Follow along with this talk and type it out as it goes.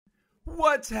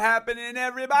What's happening,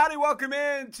 everybody? Welcome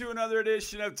in to another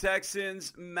edition of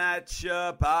Texans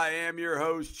Matchup. I am your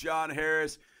host, John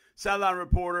Harris, sideline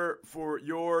reporter for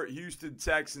your Houston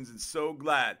Texans, and so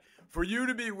glad for you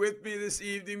to be with me this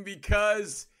evening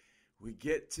because we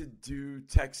get to do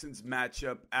Texans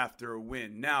Matchup after a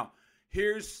win. Now,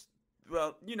 you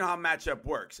know how matchup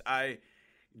works. I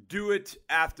do it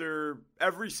after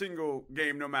every single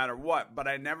game, no matter what, but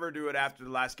I never do it after the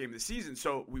last game of the season.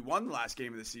 So we won the last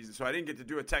game of the season, so I didn't get to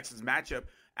do a Texans matchup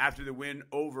after the win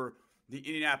over the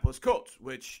Indianapolis Colts,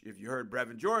 which, if you heard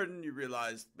Brevin Jordan, you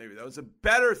realized maybe that was a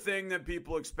better thing than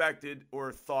people expected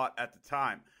or thought at the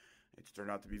time. It's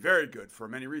turned out to be very good for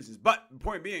many reasons. But the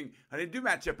point being, I didn't do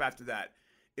matchup after that.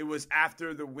 It was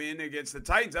after the win against the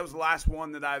Titans. That was the last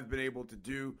one that I've been able to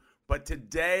do. But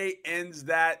today ends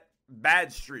that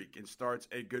bad streak and starts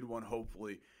a good one,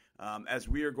 hopefully, as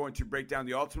we are going to break down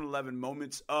the Ultimate 11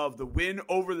 moments of the win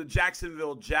over the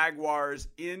Jacksonville Jaguars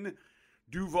in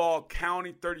Duval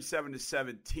County,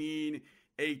 37-17,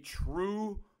 a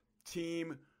true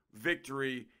team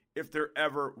victory if there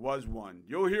ever was one.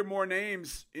 You'll hear more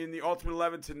names in the Ultimate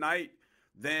 11 tonight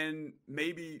than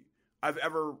maybe I've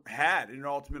ever had in an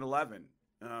Ultimate 11,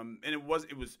 and it was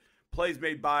plays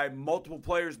made by multiple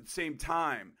players at the same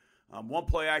time. One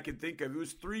play I can think of, it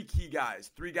was three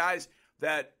guys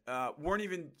that weren't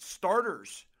even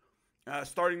starters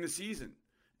starting the season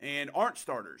and aren't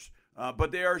starters.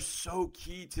 But they are so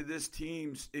key to this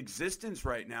team's existence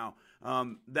right now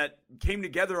that came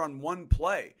together on one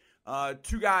play.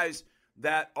 Two guys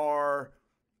that are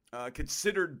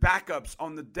considered backups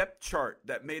on the depth chart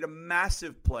that made a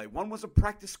massive play. One was a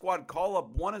practice squad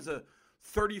call-up. One is a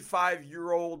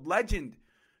 35-year-old legend.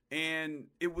 And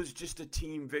it was just a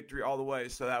team victory all the way,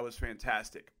 so that was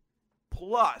fantastic.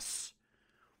 Plus,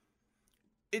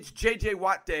 it's J.J.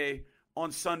 Watt Day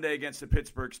on Sunday against the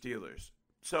Pittsburgh Steelers.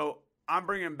 So I'm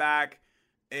bringing back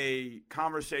a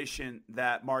conversation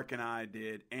that Mark and I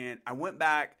did, and I went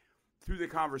back through the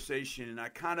conversation, and I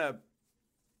kind of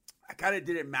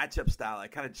did it matchup style. I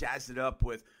kind of jazzed it up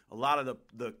with a lot of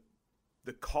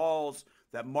the calls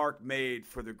that Mark made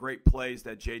for the great plays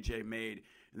that J.J. made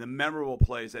and the memorable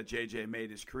plays that J.J. made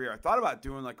in his career. I thought about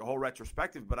doing like a whole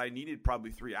retrospective, but I needed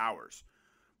probably 3 hours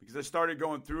because I started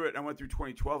going through it. And I went through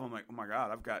 2012. I'm like, oh my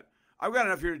God, I've got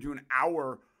enough here to do an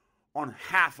hour on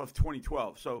half of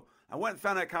 2012. So I went and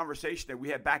found that conversation that we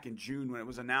had back in June when it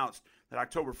was announced that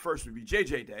October 1st would be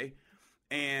J.J. Day.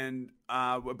 And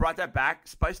we brought that back,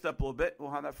 spiced up a little bit. We'll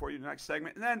have that for you in the next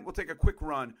segment. And then we'll take a quick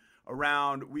run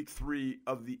around week 3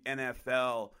 of the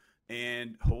NFL.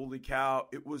 And holy cow,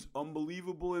 it was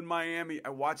unbelievable in Miami. I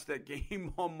watched that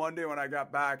game on Monday when I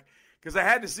got back because I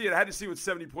had to see it. I had to see what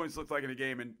 70 points looked like in a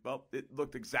game, and, well, it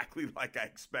looked exactly like I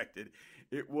expected.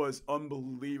 It was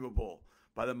unbelievable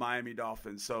by the Miami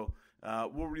Dolphins. So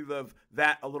we'll relive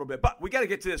that a little bit. But we got to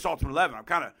get to this Ultimate 11. I've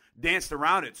kind of danced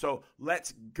around it. So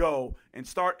let's go and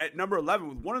start at number 11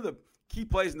 with one of the key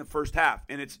plays in the first half.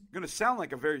 And it's going to sound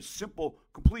like a very simple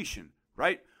completion,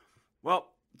 right? Well,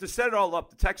 to set it all up,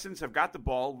 the Texans have got the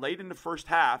ball late in the first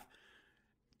half,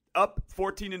 up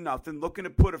 14-0, looking to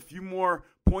put a few more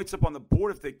points up on the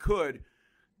board if they could.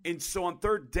 And so on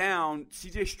third down,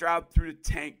 C.J. Stroud threw to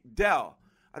Tank Dell.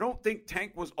 I don't think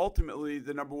Tank was ultimately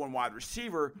the number one wide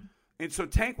receiver, and so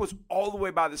Tank was all the way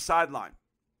by the sideline.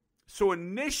 So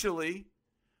initially,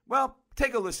 well,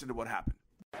 take a listen to what happened.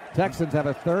 Texans have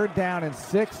a 3rd down and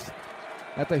 6.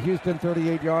 At the Houston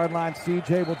 38-yard line,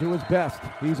 C.J. will do his best.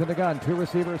 He's in the gun. 2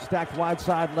 receivers stacked wide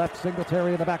side left.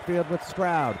 Singletary in the backfield with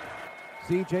Stroud.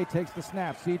 C.J. takes the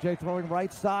snap. C.J. throwing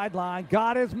right sideline.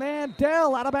 Got his man.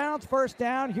 Dell out of bounds. First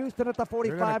down. Houston at the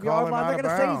 45-yard line. They're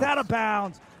going to say he's out of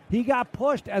bounds. He got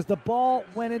pushed as the ball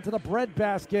went into the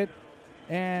breadbasket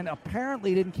and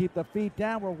apparently didn't keep the feet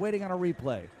down. We're waiting on a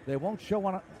replay. They won't show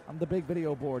on the big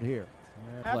video board here.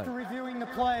 After reviewing the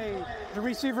play, the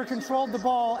receiver controlled the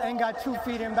ball and got 2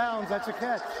 feet in bounds. That's a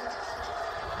catch.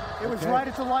 It was right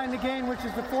at the line of the game, which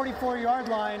is the 44-yard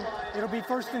line. It'll be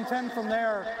 1st and 10 from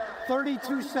there.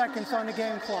 32 seconds on the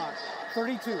game clock.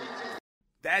 32.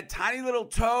 That tiny little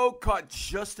toe caught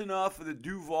just enough of the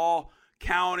Duval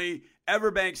County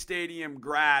Everbank Stadium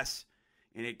grass,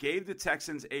 and it gave the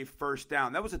Texans a first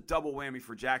down. That was a double whammy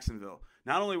for Jacksonville.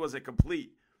 Not only was it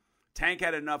complete, Tank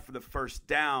had enough for the first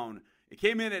down. It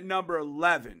came in at number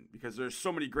 11 because there's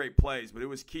so many great plays, but it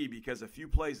was key because a few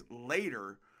plays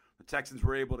later, the Texans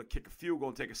were able to kick a field goal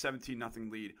and take a 17-0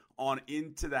 lead on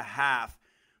into the half.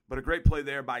 But a great play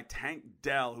there by Tank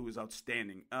Dell, who was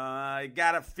outstanding. I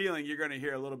got a feeling you're going to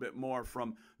hear a little bit more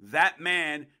from that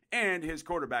man and his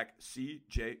quarterback,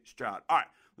 C.J. Stroud. All right,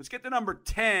 let's get to number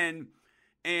 10.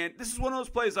 And this is one of those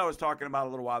plays I was talking about a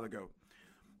little while ago.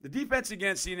 The defense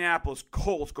against the Indianapolis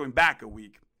Colts going back a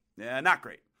week, not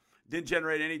great. Didn't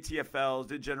generate any TFLs,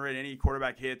 didn't generate any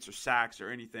quarterback hits or sacks or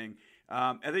anything.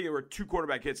 I think there were 2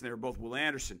 quarterback hits, and they were both Will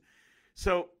Anderson.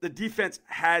 So the defense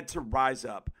had to rise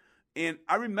up. And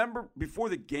I remember before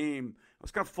the game, I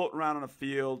was kind of floating around on the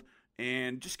field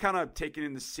and just kind of taking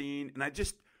in the scene. And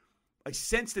I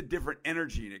sensed a different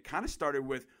energy. And it kind of started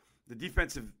with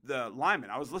the linemen.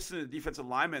 I was listening to the defensive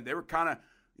linemen. They were kind of,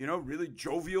 really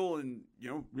jovial and,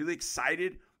 really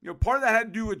excited. Part of that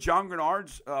had to do with John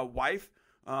Grenard's wife,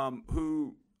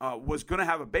 who was going to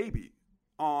have a baby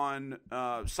on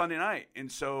Sunday night.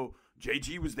 And so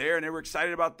JG was there, and they were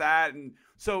excited about that. And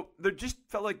so there just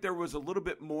felt like there was a little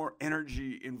bit more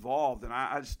energy involved, and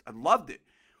I loved it.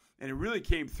 And it really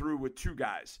came through with 2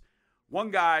 guys.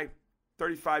 One guy,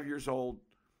 35 years old,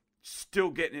 still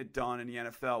getting it done in the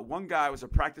NFL. One guy was a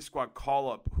practice squad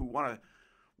call-up who won a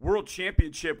world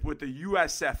championship with the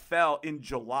USFL in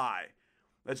July.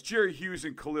 That's Jerry Hughes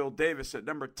and Khalil Davis at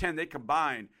number 10. They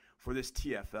combined for this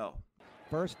TFL.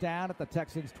 First down at the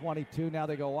Texans 22. Now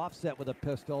they go offset with a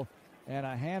pistol. And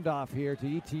a handoff here to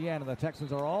ETN, and the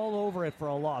Texans are all over it for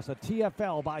a loss. A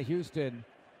TFL by Houston.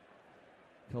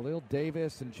 Khalil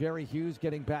Davis and Jerry Hughes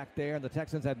getting back there, and the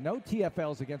Texans had no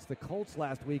TFLs against the Colts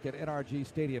last week at NRG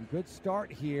Stadium. Good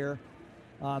start here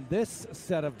on this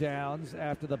set of downs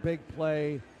after the big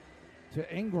play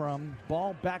to Ingram.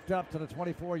 Ball backed up to the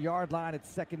 24-yard line.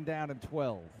 It's 2nd down and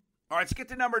 12. All right, let's get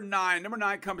to number 9. Number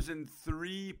 9 comes in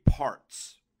 3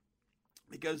 parts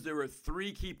because there were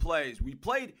 3 key plays. We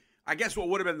played, I guess what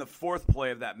would have been the 4th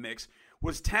play of that mix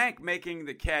was Tank making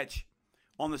the catch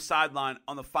on the sideline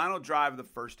on the final drive of the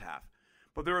first half.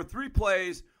 But there were 3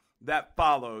 plays that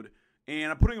followed,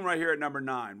 and I'm putting them right here at number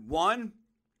 9. One,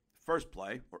 first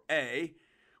play, or A,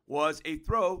 was a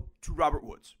throw to Robert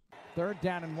Woods. 3rd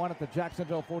down and 1 at the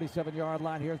Jacksonville 47-yard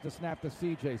line. Here's the snap to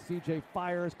CJ. CJ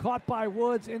fires, caught by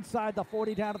Woods inside the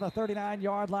 40 down to the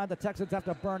 39-yard line. The Texans have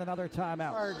to burn another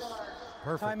timeout.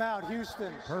 Perfect. Timeout,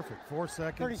 Houston. Perfect. 4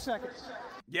 seconds. 30 seconds.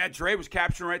 Yeah, Dre was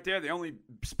capturing right there. They only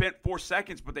spent 4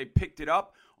 seconds, but they picked it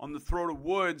up on the throw to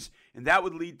Woods, and that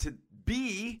would lead to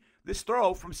B, this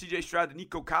throw from C.J. Stroud to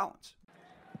Nico Collins.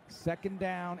 2nd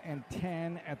down and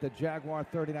 10 at the Jaguar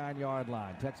 39-yard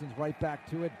line. Texans right back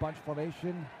to it. Bunch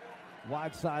formation.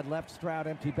 Wide side left. Stroud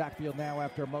empty backfield now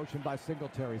after a motion by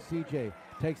Singletary. CJ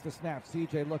takes the snap.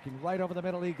 CJ looking right over the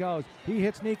middle. He goes. He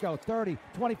hits Nico. 30,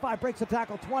 25, breaks the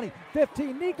tackle. 20,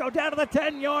 15. Nico down to the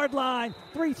 10-yard line.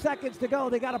 3 seconds to go.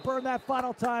 They got to burn that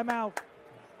final timeout.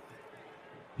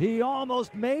 He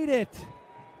almost made it.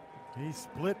 He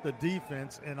split the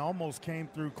defense and almost came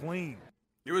through clean.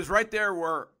 It was right there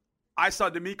where I saw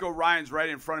D'Amico Ryans right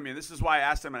in front of me, and this is why I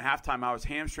asked him at halftime how his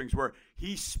hamstrings were.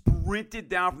 He sprinted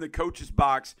down from the coach's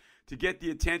box to get the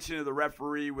attention of the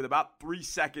referee with about 3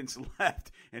 seconds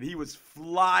left, and he was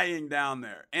flying down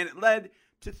there. And it led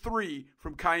to 3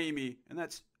 from Kaimi, and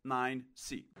that's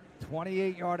 9C.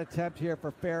 28-yard attempt here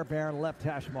for Fairbairn, left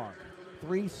hash mark.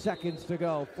 3 seconds to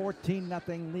go,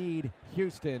 14-0 lead,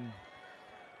 Houston.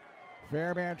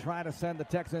 Fairbairn trying to send the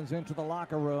Texans into the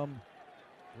locker room.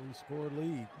 3-score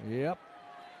lead. Yep.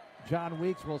 John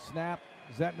Weeks will snap.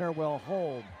 Zentner will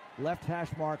hold. Left hash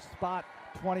mark spot.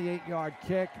 28-yard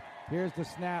kick. Here's the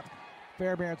snap.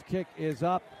 Fairbairn's kick is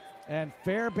up. And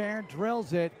Fairbairn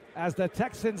drills it as the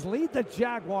Texans lead the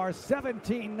Jaguars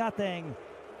 17-0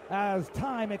 as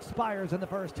time expires in the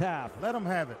first half. Let them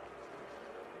have it.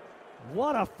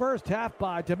 What a first half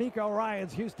by D'Amico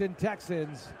Ryans Houston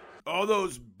Texans. Oh,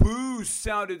 those boos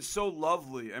sounded so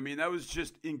lovely. I mean, that was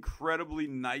just incredibly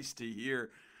nice to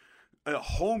hear. A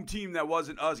home team that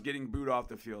wasn't us getting booed off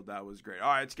the field. That was great. All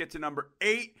right, let's get to number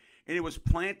 8. And it was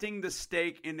planting the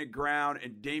stake in the ground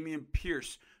and Dameon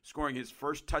Pierce scoring his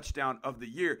first touchdown of the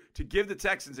year to give the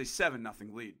Texans a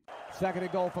 7-0 lead. 2nd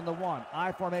and goal from the 1.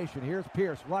 I formation. Here's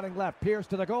Pierce running left. Pierce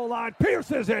to the goal line.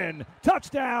 Pierce is in.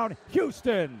 Touchdown,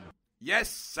 Houston.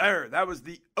 Yes, sir. That was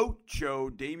the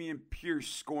Ocho, Dameon Pierce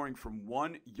scoring from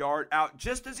 1 yard out,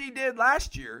 just as he did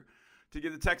last year to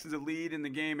give the Texans a lead in the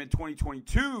game in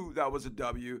 2022. That was a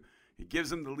W. He gives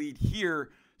them the lead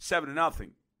here, 7-0.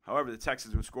 However, the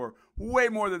Texans would score way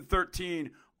more than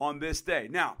 13 on this day.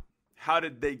 Now, how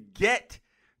did they get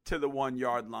to the 1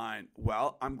 yard line?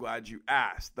 Well, I'm glad you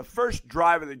asked. The first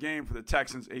drive of the game for the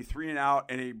Texans, a 3-and-out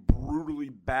and a brutally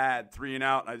bad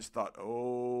 3-and-out. I just thought,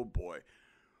 oh boy.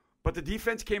 But the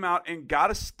defense came out and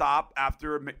got a stop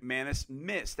after a McManus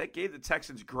miss. That gave the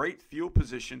Texans great field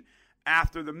position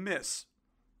after the miss.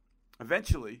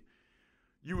 Eventually,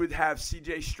 you would have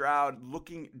C.J. Stroud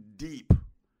looking deep.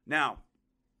 Now,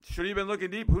 should he have been looking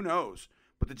deep? Who knows?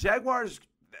 But the Jaguars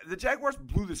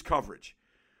blew this coverage.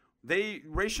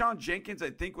 Rayshon Jenkins, I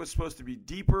think, was supposed to be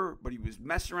deeper, but he was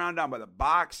messing around down by the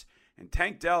box. And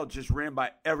Tank Dell just ran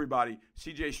by everybody.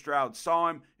 C.J. Stroud saw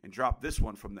him and dropped this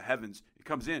one from the heavens. It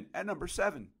comes in at number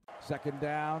 7. 2nd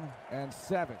down and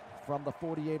 7 from the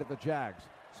 48 of the Jags.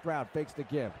 Stroud fakes the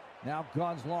give. Now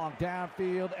guns long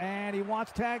downfield, and he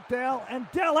wants Tank Dell. And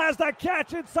Dell has the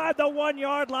catch inside the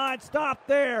 1-yard line. Stop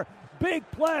there. Big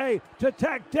play to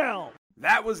Tank Dell.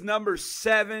 That was number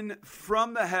 7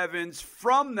 from the heavens,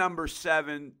 from number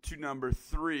 7 to number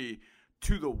 3.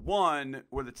 To the 1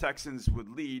 where the Texans would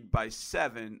lead by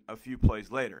 7 a few plays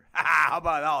later. How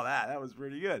about all that? That was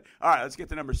pretty good. All right, let's get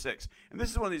to number 6. And this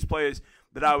is one of these plays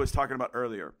that I was talking about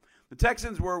earlier. The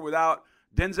Texans were without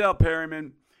Denzel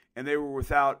Perryman, and they were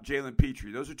without Jalen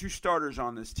Petrie. Those are 2 starters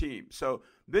on this team. So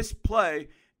this play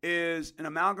is an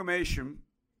amalgamation,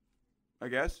 I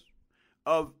guess,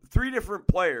 of 3 different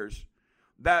players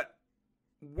that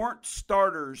weren't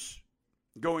starters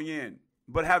going in,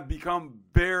 but have become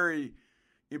very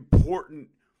important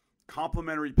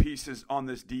complementary pieces on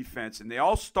this defense. And they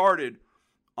all started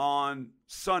on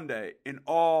Sunday and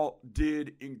all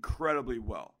did incredibly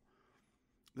well.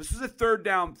 This was a 3rd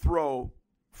down throw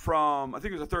from, I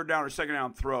think it was a 3rd down or 2nd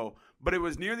down throw, but it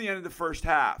was near the end of the first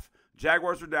half.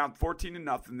 Jaguars were down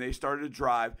 14-0. They started to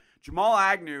drive. Jamal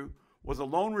Agnew was a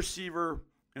lone receiver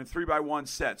in a 3-by-1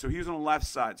 set. So he was on the left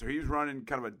side. So he was running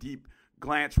kind of a deep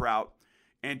glance route.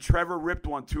 And Trevor ripped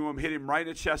one to him, hit him right in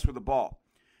the chest with the ball.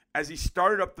 As he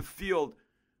started up the field,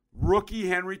 rookie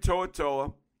Henry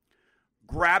To'oTo'o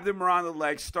grabbed him around the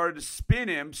legs, started to spin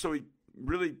him, so he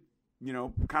really,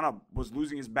 kind of was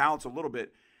losing his balance a little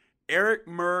bit. Eric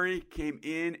Murray came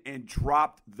in and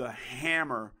dropped the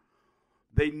hammer.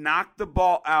 They knocked the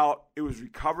ball out. It was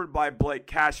recovered by Blake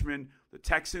Cashman. The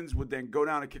Texans would then go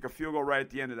down and kick a field goal right at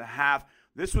the end of the half.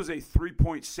 This was a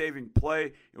 3-point saving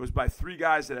play. It was by 3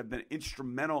 guys that have been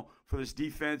instrumental for this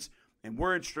defense, and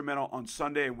were instrumental on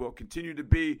Sunday and will continue to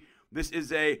be. This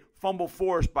is a fumble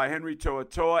forced by Henry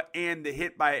To'oTo'o and the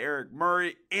hit by Eric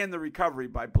Murray and the recovery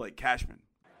by Blake Cashman.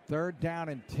 3rd down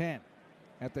and 10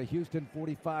 at the Houston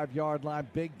 45-yard line.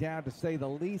 Big down to say the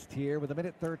least here with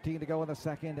 1:13 to go in the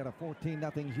second and a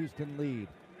 14-0 Houston lead.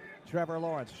 Trevor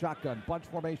Lawrence, shotgun, bunch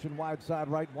formation, wide side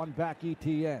right, 1 back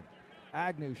ETN.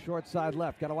 Agnew, short side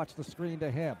left. Got to watch the screen to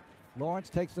him.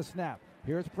 Lawrence takes the snap.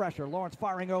 Here's pressure. Lawrence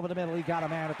firing over the middle. He got a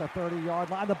man at the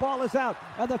 30-yard line. The ball is out,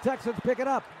 and the Texans pick it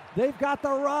up. They've got the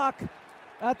rock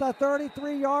at the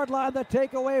 33-yard line. The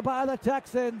takeaway by the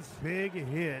Texans. Big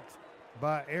hit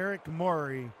by Eric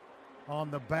Murray on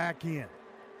the back end.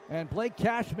 And Blake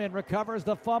Cashman recovers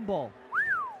the fumble.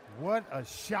 What a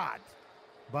shot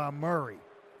by Murray.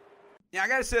 Yeah, I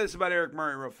got to say this about Eric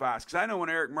Murray real fast, because I know when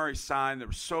Eric Murray signed, there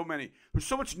was so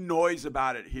much noise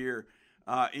about it here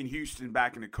in Houston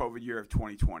back in the COVID year of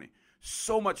 2020.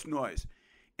 So much noise.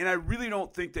 And I really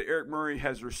don't think that Eric Murray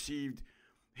has received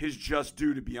his just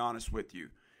due, to be honest with you.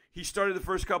 He started the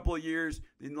first couple of years.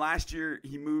 Then last year,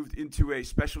 he moved into a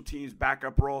special teams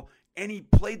backup role, and he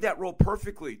played that role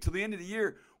perfectly. Till the end of the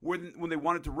year, when they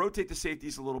wanted to rotate the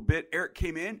safeties a little bit, Eric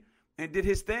came in and did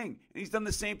his thing. And he's done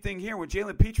the same thing here. When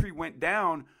Jalen Petrie went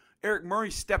down, Eric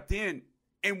Murray stepped in.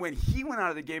 And when he went out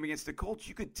of the game against the Colts,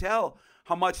 you could tell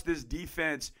how much this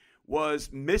defense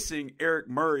was missing Eric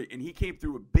Murray. And he came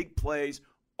through with big plays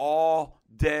all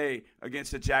day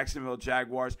against the Jacksonville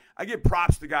Jaguars. I give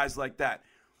props to guys like that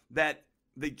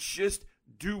they just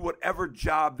do whatever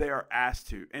job they are asked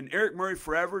to. And Eric Murray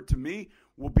forever, to me,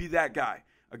 will be that guy.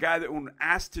 A guy that when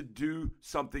asked to do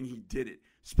something, he did it.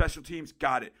 Special teams,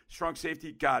 got it. Strong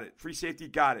safety, got it. Free safety,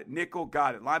 got it. Nickel,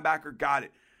 got it. Linebacker, got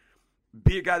it.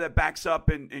 Be a guy that backs up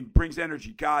and brings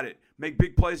energy, got it. Make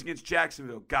big plays against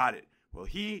Jacksonville, got it. Well,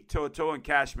 To'oTo'o, and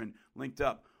Cashman linked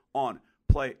up on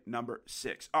play number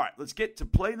 6. All right, let's get to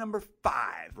play number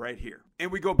 5 right here.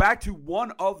 And we go back to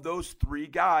one of those 3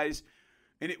 guys,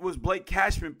 and it was Blake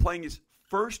Cashman playing his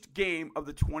first game of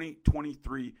the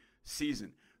 2023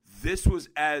 season. This was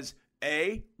as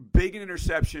A, big an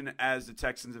interception as the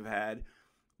Texans have had.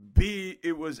 B,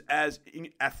 it was as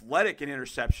athletic an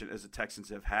interception as the Texans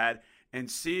have had. And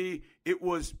C, it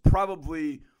was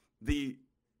probably the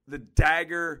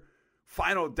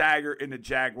final dagger in the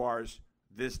Jaguars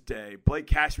this day. Blake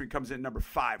Cashman comes in number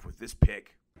 5 with this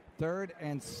pick. 3rd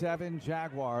and 7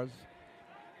 Jaguars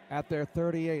at their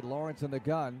 38. Lawrence in the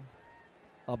gun.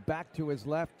 A back to his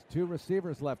left, 2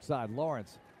 receivers left side.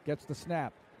 Lawrence gets the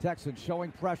snap. Texans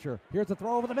showing pressure. Here's a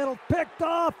throw over the middle. Picked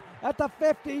off at the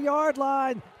 50-yard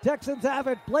line. Texans have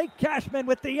it. Blake Cashman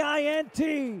with the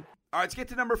INT. All right, let's get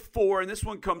to number 4, and this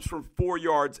one comes from 4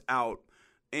 yards out.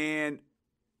 And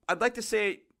I'd like to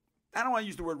say, I don't want to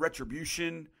use the word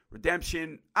retribution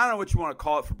redemption. I don't know what you want to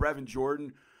call it for Brevin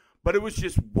Jordan, but it was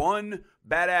just one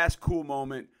badass cool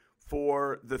moment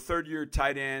for the third-year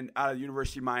tight end out of the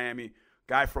University of Miami,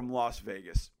 guy from Las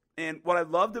Vegas. And what I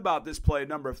loved about this play, a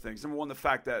number of things. Number one, the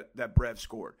fact that Brev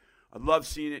scored. I love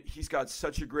seeing it. He's got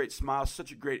such a great smile,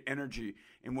 such a great energy.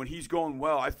 And when he's going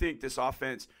well, I think this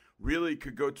offense really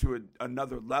could go to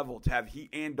another level to have he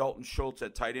and Dalton Schultz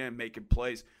at tight end making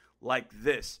plays like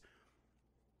this.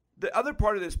 The other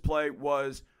part of this play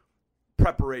was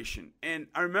preparation. And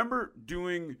I remember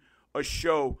doing a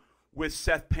show with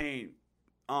Seth Payne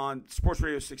on Sports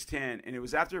Radio 610, and it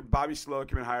was after Bobby Slow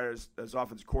came in hired as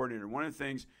offensive coordinator. One of the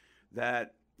things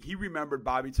that he remembered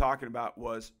Bobby talking about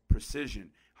was precision,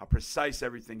 how precise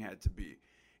everything had to be.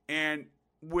 And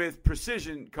with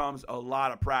precision comes a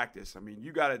lot of practice. I mean,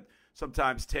 you got to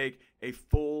sometimes take a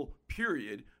full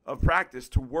period of practice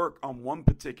to work on one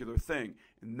particular thing,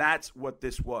 and that's what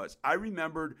this was. I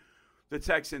remembered the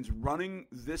Texans running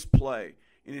this play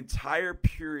an entire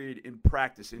period in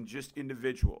practice, in just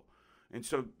individual. And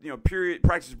so,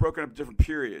 practice is broken up into different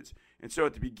periods. And so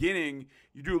at the beginning,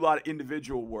 you do a lot of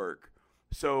individual work.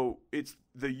 So it's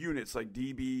the units like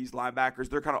DBs, linebackers,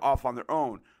 they're kind of off on their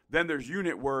own. Then there's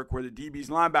unit work where the DBs,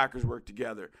 linebackers work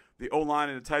together. The O-line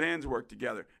and the tight ends work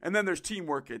together. And then there's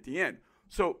teamwork at the end.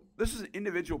 So this is an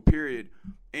individual period.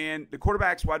 And the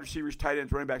quarterbacks, wide receivers, tight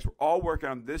ends, running backs were all working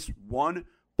on this one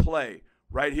play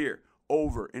right here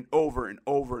over and over and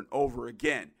over and over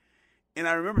again. And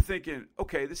I remember thinking,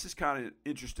 okay, this is kind of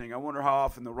interesting. I wonder how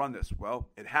often they'll run this. Well,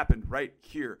 it happened right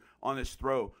here on this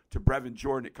throw to Brevin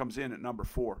Jordan. It comes in at number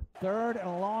 4. Third and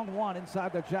a long one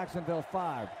inside the Jacksonville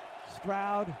 5.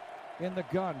 Stroud in the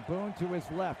gun. Boone to his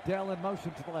left. Dell in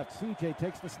motion to the left. CJ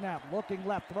takes the snap. Looking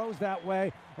left. Throws that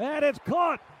way. And it's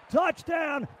caught.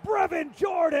 Touchdown, Brevin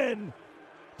Jordan.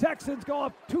 Texans go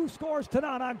up 2 scores to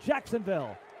none on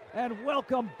Jacksonville. And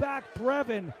welcome back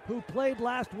Brevin, who played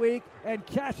last week and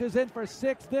cashes in for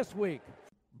 6 this week.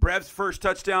 Brev's first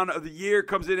touchdown of the year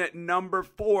comes in at number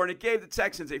 4, and it gave the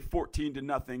Texans a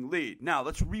 14-0 lead. Now,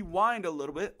 let's rewind a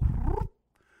little bit.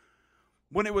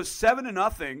 When it was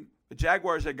 7-0, the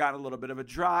Jaguars had gotten a little bit of a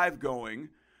drive going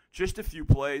just a few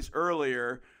plays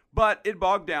earlier, but it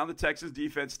bogged down. The Texans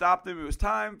defense stopped them. It was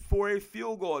time for a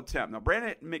field goal attempt. Now,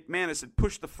 Brandon McManus had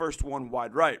pushed the first one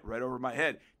wide right over my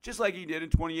head, just like he did in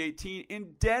 2018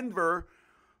 in Denver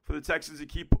for the Texans to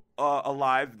keep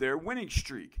alive their winning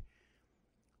streak.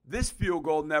 This field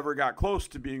goal never got close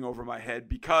to being over my head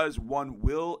because one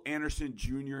Will Anderson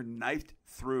Jr. knifed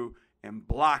through and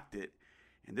blocked it.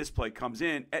 And this play comes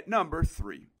in at number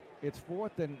 3. It's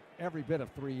 4th and every bit of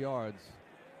 3 yards.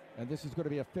 And this is going to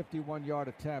be a 51-yard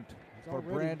attempt for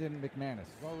Brandon McManus.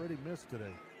 He's already missed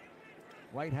today.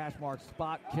 Right hash mark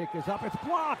spot kick is up. It's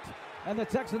blocked. And the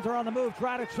Texans are on the move,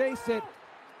 trying to chase it.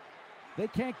 They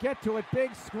can't get to it.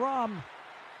 Big scrum.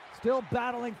 Still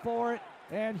battling for it.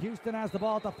 And Houston has the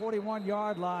ball at the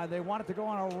 41-yard line. They wanted to go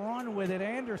on a run with it.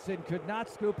 Anderson could not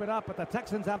scoop it up, but the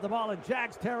Texans have the ball in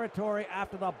Jags territory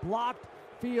after the blocked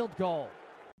field goal.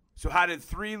 So how did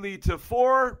 3 lead to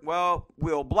 4? Well,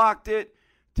 Will blocked it.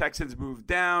 Texans moved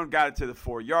down, got it to the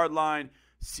 4-yard line.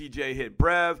 CJ hit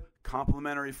Brev.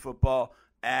 Complimentary football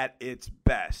at its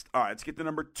best. All right, let's get to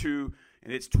number 2,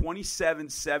 and it's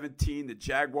 27-17. The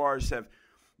Jaguars have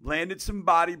landed some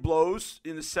body blows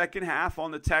in the second half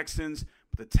on the Texans,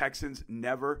 but the Texans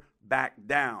never backed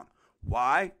down.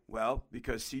 Why? Well,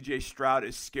 because CJ Stroud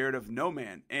is scared of no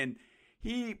man. And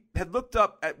he had looked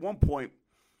up at one point.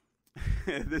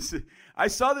 I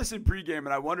saw this in pregame, and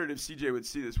I wondered if CJ would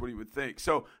see this, what he would think.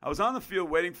 So I was on the field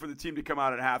waiting for the team to come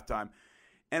out at halftime.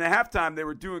 And at halftime, they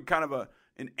were doing kind of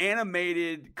an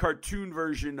animated cartoon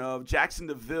version of Jackson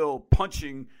DeVille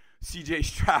punching CJ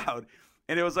Stroud.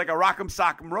 And it was like a Rock'em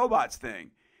Sock'em Robots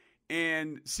thing.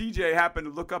 And CJ happened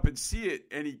to look up and see it,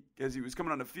 and as he was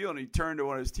coming on the field, and he turned to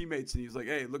one of his teammates, and he was like,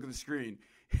 hey, look at the screen.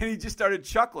 And he just started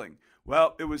chuckling.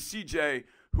 Well, it was CJ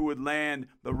who would land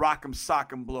the Rock'em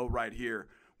Sock'em blow right here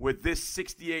with this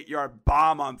 68-yard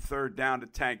bomb on third down to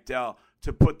Tank Dell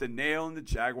to put the nail in the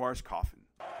Jaguars' coffin.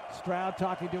 Stroud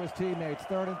talking to his teammates.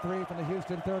 3rd and 3 from the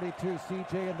Houston 32.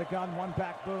 CJ in the gun, one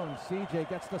back Boone. CJ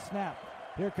gets the snap.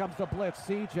 Here comes the blitz.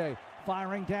 CJ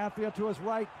firing downfield to his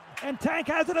right. And Tank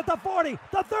has it at the 40,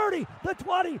 the 30, the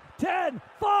 20, 10,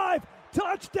 5.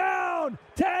 Touchdown!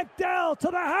 Tank Dell to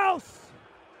the house!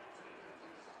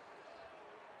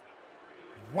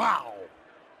 Wow.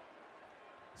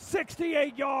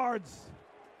 68 yards.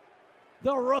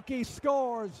 The rookie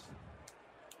scores.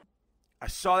 I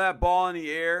saw that ball in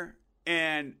the air,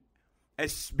 and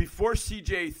before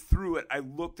CJ threw it, I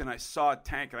looked and I saw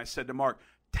Tank, and I said to Mark,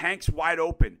 Tank's wide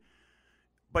open.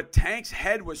 But Tank's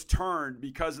head was turned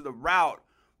because of the route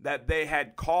that they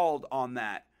had called on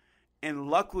that. And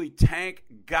luckily, Tank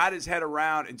got his head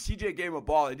around, and CJ gave him a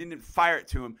ball. He didn't fire it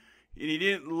to him, and he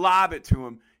didn't lob it to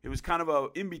him. It was kind of a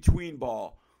in-between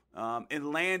ball,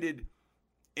 and landed.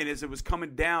 And as it was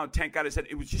coming down, Tank got his head.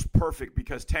 It was just perfect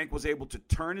because Tank was able to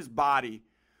turn his body,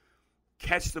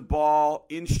 catch the ball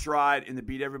in stride, and to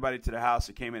beat everybody to the house.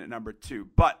 It came in at number 2.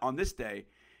 But on this day,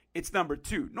 it's number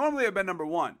 2. Normally, I've been number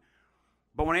 1.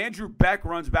 But when Andrew Beck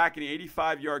runs back in the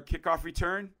 85-yard kickoff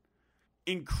return,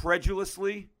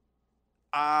 incredulously,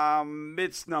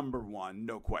 it's number 1,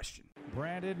 no question.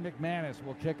 Brandon McManus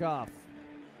will kick off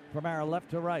from our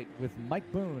left to right with Mike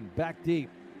Boone back deep,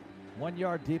 1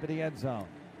 yard deep in the end zone.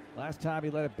 Last time he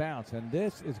let it bounce, and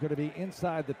this is going to be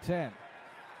inside the 10.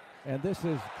 And this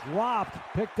is dropped,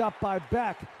 picked up by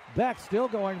Beck. Beck still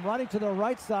going, running to the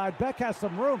right side. Beck has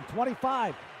some room,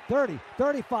 25, 30,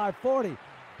 35, 40.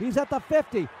 He's at the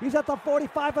 50. He's at the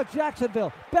 45 of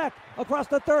Jacksonville. Beck across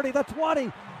the 30, the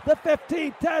 20, the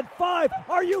 15, 10, 5.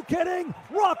 Are you kidding?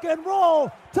 Rock and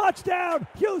roll. Touchdown,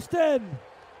 Houston.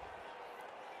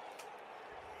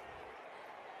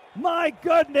 My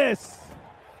goodness.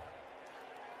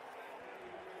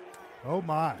 Oh,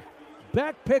 my.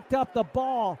 Beck picked up the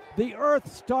ball. The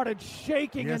earth started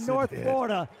shaking in North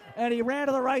Florida, and he ran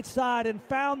to the right side and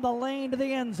found the lane to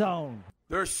the end zone.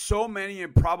 There are so many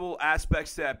improbable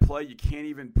aspects to that play, you can't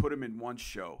even put them in one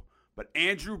show. But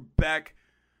Andrew Beck,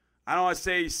 I don't want to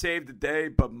say he saved the day,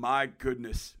 but my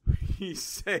goodness, he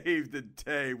saved the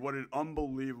day. What an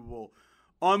unbelievable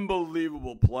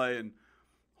play. And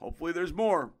hopefully there's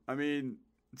more. I mean,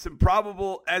 it's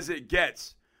improbable as it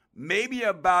gets. Maybe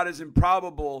about as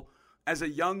improbable as a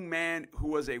young man who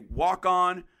was a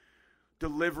walk-on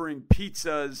delivering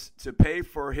pizzas to pay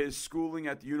for his schooling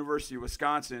at the University of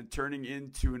Wisconsin, turning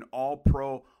into an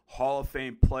all-pro Hall of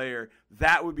Fame player.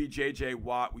 That would be J.J.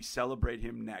 Watt. We celebrate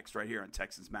him next right here on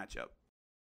Texans Matchup.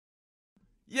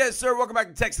 Yes, sir. Welcome back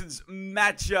to Texans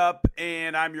Matchup,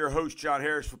 and I'm your host, John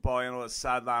Harris, football analyst,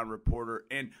 sideline reporter.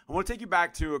 And I want to take you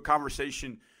back to a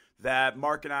conversation that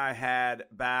Mark and I had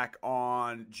back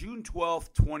on June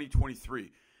 12th,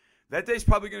 2023. That day's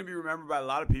probably going to be remembered by a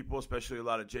lot of people, especially a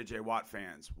lot of J.J. Watt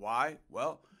fans. Why?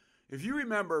 Well, if you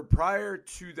remember, prior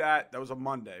to that was a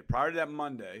Monday. Prior to that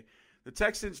Monday, the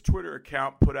Texans Twitter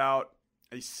account put out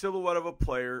a silhouette of a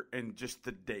player and just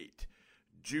the date,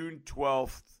 June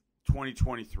 12th,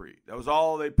 2023. That was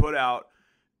all they put out,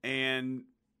 and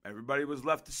everybody was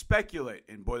left to speculate.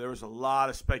 And, boy, there was a lot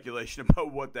of speculation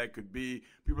about what that could be.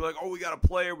 People were like, oh, we got a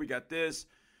player, we got this.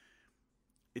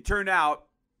 It turned out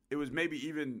it was maybe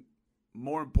even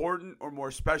more important or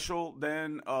more special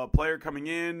than a player coming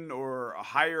in or a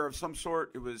hire of some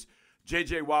sort. It was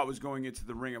J.J. Watt was going into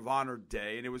the Ring of Honor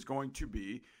day, and it was going to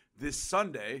be this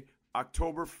Sunday,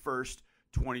 October 1st,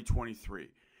 2023.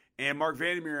 And Mark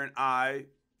Vandermeer and I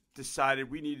decided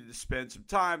we needed to spend some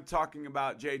time talking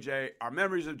about JJ, our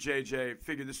memories of JJ,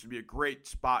 figured this would be a great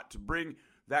spot to bring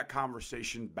that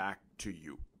conversation back to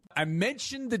you. I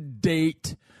mentioned the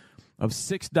date of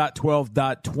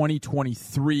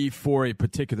 6.12.2023 for a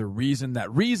particular reason.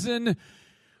 That reason,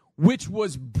 which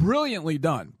was brilliantly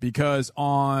done, because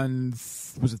on,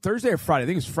 was it Thursday or Friday? I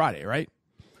think it was Friday, right?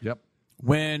 Yep.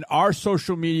 When our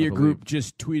social media group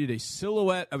just tweeted a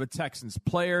silhouette of a Texans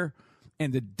player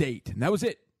and the date, and that was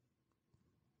it.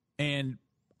 And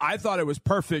I thought it was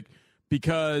perfect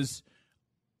because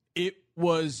it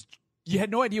was, you had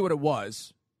no idea what it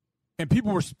was, and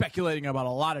people were speculating about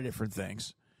a lot of different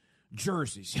things.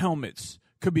 Jerseys, helmets,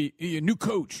 could be a new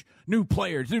coach, new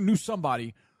players, new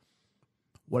somebody.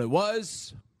 What it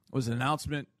was an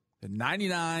announcement that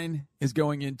 99 is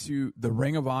going into the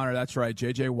Ring of Honor. That's right,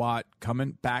 J.J. Watt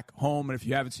coming back home. And if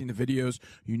you haven't seen the videos,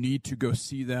 you need to go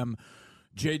see them.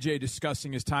 J.J.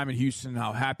 discussing his time in Houston,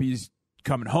 how happy he's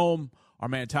coming home. Our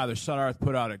man Tyler Suttarth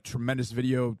put out a tremendous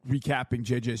video recapping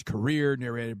J.J.'s career,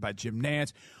 narrated by Jim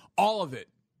Nantz. All of it.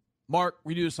 Mark,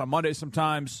 we do this on Monday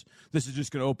sometimes. This is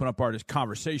just going to open up our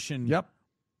conversation. Yep.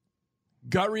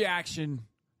 Gut reaction,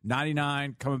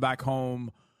 99 coming back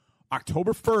home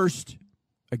October 1st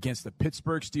against the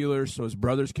Pittsburgh Steelers, so his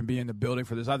brothers can be in the building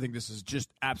for this. I think this is just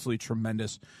absolutely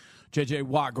tremendous. J.J.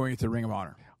 Watt going into the Ring of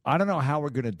Honor. I don't know how we're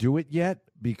going to do it yet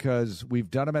because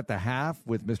we've done them at the half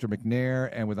with Mr. McNair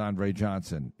and with Andre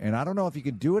Johnson. And I don't know if you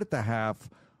can do it at the half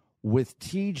with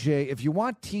TJ. If you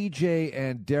want TJ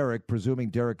and Derek, presuming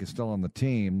Derek is still on the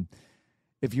team,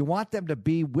 if you want them to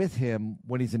be with him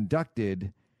when he's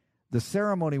inducted, the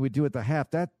ceremony we do at the half,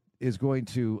 that is going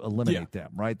to eliminate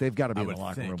them, right? They've got to be in the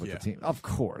locker room with the team. Of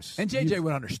course. And JJ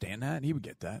would understand that, and he would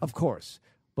get that. Of course.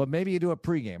 But maybe you do a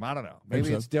pregame. I don't know.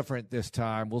 Maybe it's different this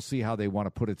time. We'll see how they want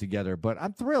to put it together. But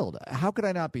I'm thrilled. How could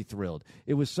I not be thrilled?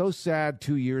 It was so sad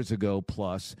 2 years ago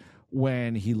plus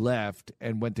when he left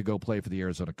and went to go play for the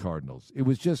Arizona Cardinals. It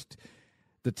was just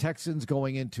the Texans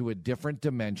going into a different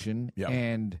dimension. Yep.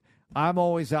 And I'm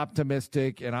always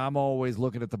optimistic, and I'm always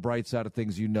looking at the bright side of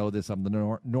things. You know this. I'm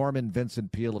the Norman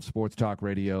Vincent Peale of sports talk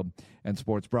radio and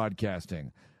sports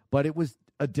broadcasting. But it was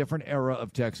a different era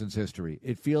of Texans history.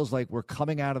 It feels like we're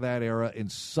coming out of that era in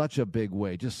such a big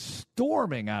way, just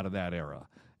storming out of that era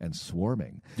and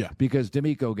swarming. Yeah. Because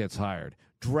D'Amico gets hired.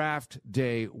 Draft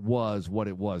day was what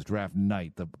it was. Draft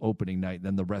night, the opening night, and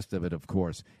then the rest of it, of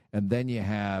course. And then you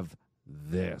have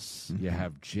this. You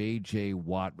have J.J.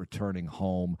 Watt returning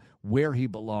home where he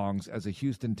belongs as a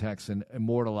Houston Texan,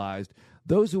 immortalized.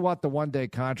 Those who want the one-day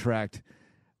contract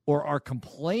or are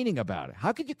complaining about it.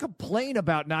 How could you complain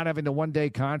about not having the one-day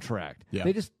contract? Yeah.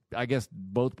 They just, I guess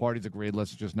both parties agreed,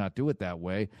 let's just not do it that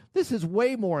way. This is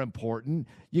way more important.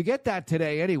 You get that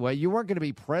today anyway. You weren't going to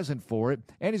be present for it,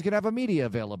 and he's going to have a media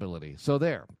availability. So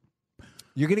there.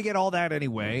 You're going to get all that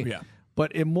anyway. Yeah.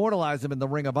 But immortalize him in the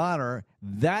Ring of Honor.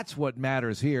 That's what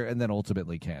matters here, and then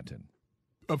ultimately Canton.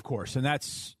 Of course, and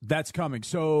that's coming.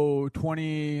 So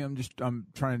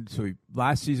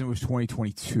last season was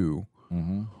 2022.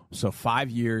 Mm-hmm. So 5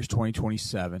 years,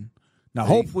 2027. Now,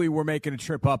 hopefully, we're making a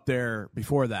trip up there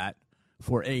before that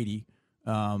for 80,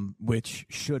 which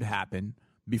should happen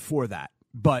before that.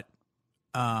 But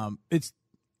it's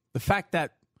the fact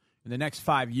that in the next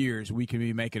 5 years we can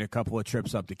be making a couple of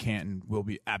trips up to Canton will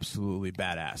be absolutely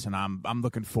badass, and I'm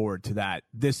looking forward to that.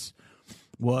 This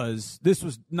was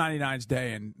 99's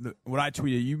day, and what I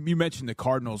tweeted, you mentioned the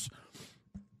Cardinals,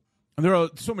 and there are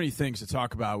so many things to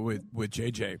talk about with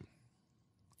JJ.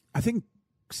 I think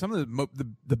some of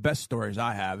the best stories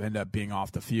I have end up being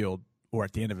off the field or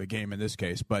at the end of a game in this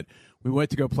case. But we went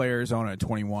to go play Arizona at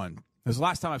 21. It was the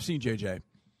last time I've seen JJ.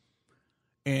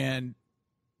 And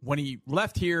when he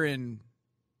left here in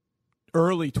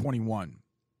early 21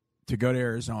 to go to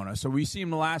Arizona, so we see him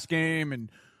the last game, and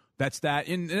that's that.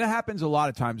 And it happens a lot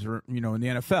of times, in the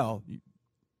NFL.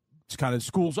 It's kind of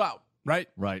school's out, right?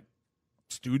 Right.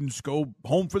 Students go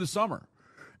home for the summer.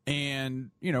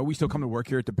 And, we still come to work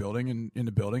here at the building and in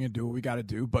the building and do what we got to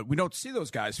do. But we don't see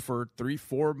those guys for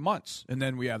 3-4 months. And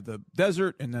then we have the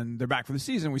desert, and then they're back for the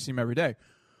season. We see them every day.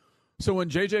 So when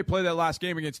JJ played that last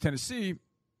game against Tennessee,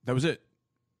 that was it.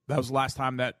 That was the last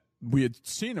time that we had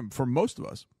seen him for most of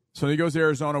us. So he goes to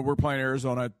Arizona. We're playing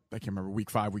Arizona. I can't remember, week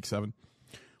 5, week 7.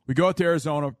 We go out to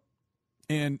Arizona,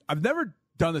 and I've never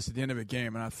done this at the end of a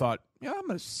game. And I thought,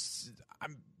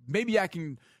 maybe I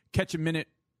can catch a minute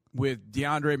with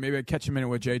DeAndre, maybe I'd catch a minute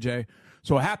with JJ.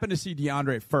 So I happened to see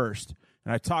DeAndre first,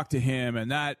 and I talked to him,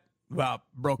 and that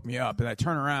broke me up. And I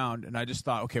turned around, and I just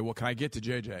thought, okay, well, can I get to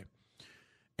JJ?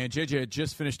 And JJ had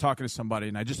just finished talking to somebody,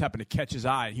 and I just happened to catch his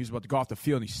eye, and he was about to go off the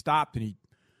field, and he stopped, and he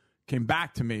came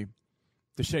back to me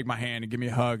to shake my hand and give me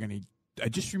a hug. And I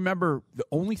just remember, the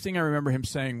only thing I remember him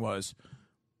saying was,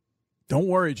 don't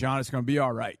worry, John, it's going to be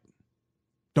all right.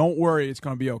 Don't worry, it's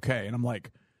going to be okay. And I'm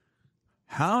like,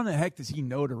 how in the heck does he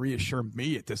know to reassure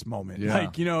me at this moment? Yeah,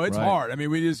 it's right. hard. I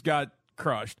mean, we just got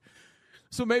crushed.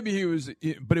 So maybe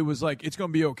but it was like, it's going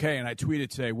to be okay. And I tweeted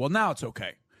today, well, now it's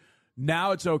okay.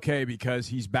 Now it's okay because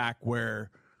he's back where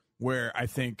I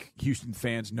think Houston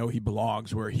fans know he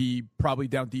belongs, where he probably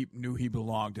down deep knew he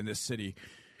belonged in this city.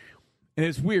 And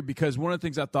it's weird because one of the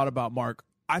things I thought about, Mark,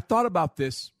 I thought about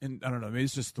this, and I don't know, maybe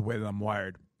it's just the way that I'm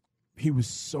wired. He was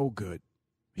so good.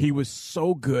 He was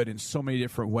so good in so many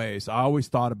different ways. I always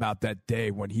thought about that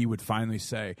day when he would finally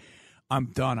say, I'm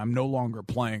done. I'm no longer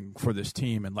playing for this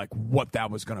team, and like what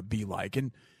that was going to be like.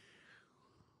 And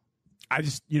I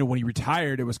just, when he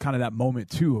retired, it was kind of that moment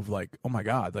too of like, oh my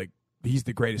God, like he's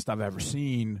the greatest I've ever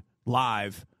seen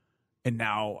live. And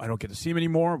now I don't get to see him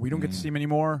anymore. We don't get to see him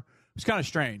anymore. It's kind of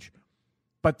strange.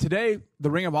 But today, the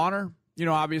Ring of Honor,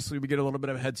 obviously we get a little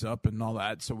bit of a heads up and all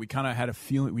that. So we kind of had a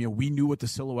feeling, we knew what the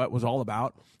silhouette was all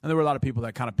about. And there were a lot of people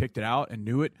that kind of picked it out and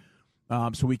knew it.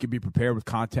 So we could be prepared with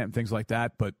content and things like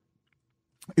that. But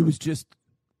it was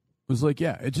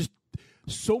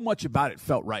so much about it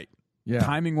felt right. Yeah.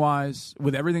 Timing-wise,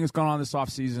 with everything that's gone on this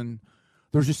offseason,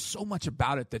 there was just so much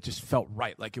about it that just felt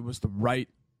right. Like it was the right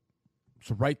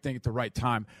thing at the right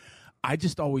time. I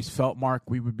just always felt, Mark,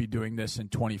 we would be doing this in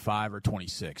 25 or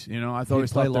 26. I thought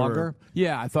play longer?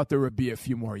 I thought there would be a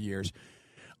few more years.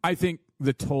 I think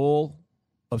the toll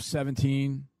of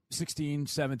 16,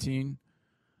 17,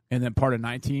 and then part of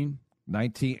 19,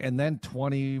 and then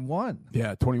 21.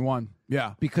 Yeah, 21.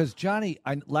 Yeah. Because Johnny,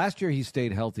 last year he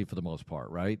stayed healthy for the most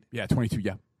part, right? Yeah, 22,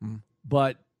 yeah. Mm-hmm.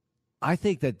 But I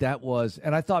think that was,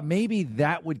 and I thought maybe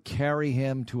that would carry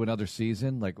him to another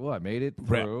season. Like, well, I made it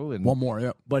through. And one more,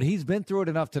 yeah. But he's been through it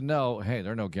enough to know, hey,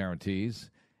 there are no guarantees.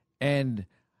 And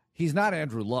he's not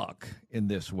Andrew Luck in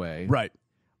this way. Right.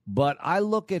 But I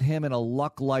look at him in a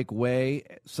Luck-like way.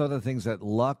 Some of the things that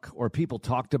Luck, or people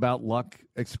talked about Luck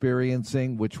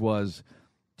experiencing, which was,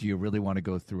 do you really want to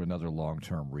go through another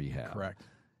long-term rehab? Correct.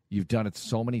 You've done it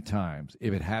so many times.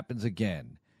 If it happens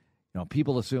again,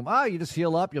 people assume, you just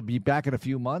heal up, you'll be back in a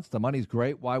few months, the money's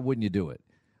great, why wouldn't you do it?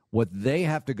 What they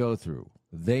have to go through,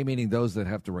 they meaning those that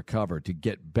have to recover to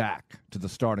get back to the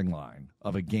starting line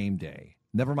of a game day,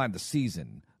 never mind the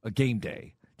season, a game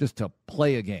day, just to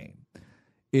play a game,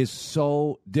 is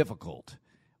so difficult,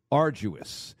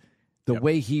 arduous, the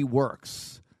way he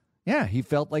works. Yeah, he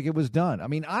felt like it was done. I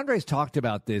mean, Andre's talked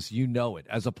about this. You know it.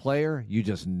 As a player, you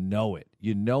just know it.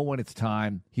 You know when it's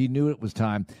time. He knew it was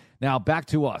time. Now, back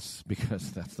to us,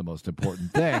 because that's the most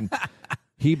important thing.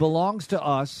 He belongs to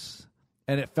us,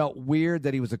 and it felt weird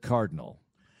that he was a Cardinal.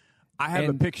 I have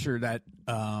a picture that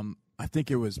I think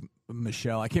it was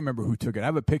Michelle. I can't remember who took it. I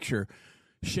have a picture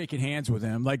shaking hands with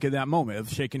him, like at that moment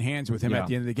of shaking hands with him at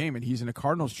the end of the game, and he's in a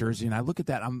Cardinals jersey, and I look at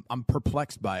that. I'm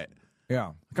perplexed by it. Yeah.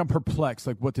 Like I'm perplexed,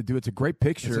 like what to do. It's a great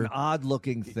picture. It's an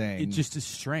odd-looking thing. It just is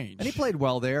strange. And he played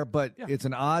well there, but it's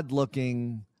an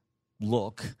odd-looking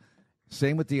look.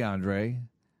 Same with DeAndre.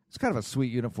 It's kind of a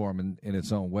sweet uniform in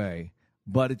its own way,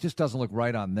 but it just doesn't look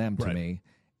right on them to me.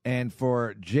 And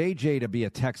for JJ to be a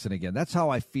Texan again, that's how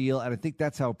I feel, and I think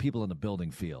that's how people in the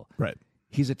building feel. Right.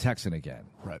 He's a Texan again.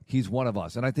 Right. He's one of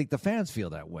us. And I think the fans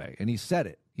feel that way. And he said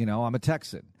it. I'm a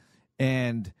Texan.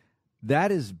 And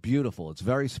that is beautiful. It's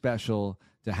very special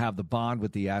to have the bond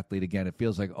with the athlete again. It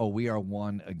feels like, we are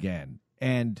one again.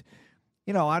 And,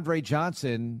 Andre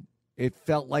Johnson, it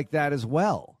felt like that as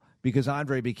well, because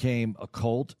Andre became a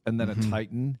Colt and then a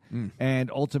Titan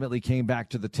and ultimately came back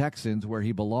to the Texans where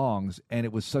he belongs. And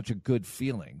it was such a good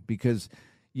feeling because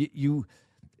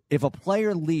if a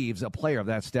player leaves, a player of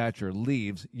that stature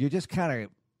leaves, you're just kind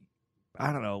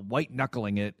of,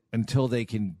 white-knuckling it until they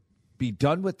can be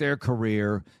done with their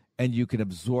career and you can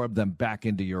absorb them back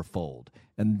into your fold.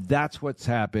 And that's what's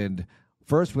happened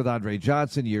first with Andre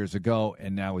Johnson years ago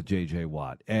and now with J.J.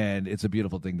 Watt. And it's a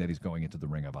beautiful thing that he's going into the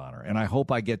Ring of Honor. And I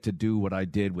hope I get to do what I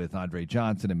did with Andre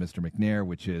Johnson and Mr. McNair,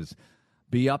 which is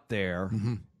be up there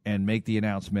and make the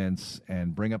announcements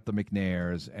and bring up the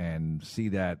McNairs and see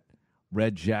that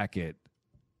red jacket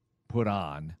put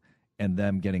on and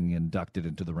them getting inducted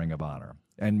into the Ring of Honor.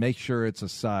 And make sure it's a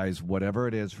size, whatever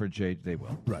it is for Jay, they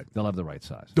will. Right. They'll have the right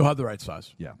size. They'll have the right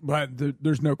size. Yeah. But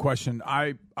there's no question.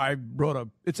 I wrote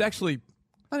it's actually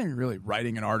not even really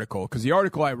writing an article, because the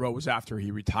article I wrote was after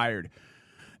he retired.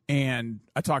 And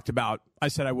I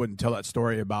said I wouldn't tell that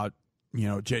story about,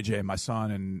 JJ and my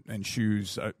son and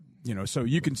shoes, so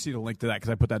you can see the link to that because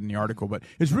I put that in the article. But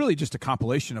it's really just a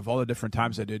compilation of all the different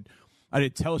times I did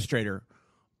Telestrator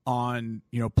on,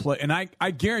 play. And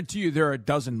I guarantee you there are a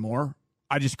dozen more.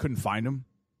 I just couldn't find them.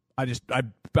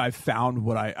 I found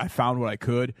what I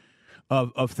could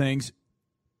of things.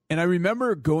 And I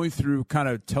remember going through kind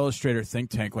of Telestrator think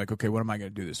tank, like, okay, what am I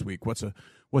going to do this week? What's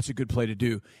a good play to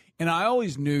do? And I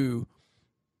always knew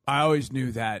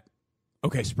that,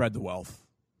 okay, spread the wealth.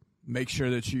 Make sure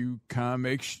that you kind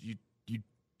of you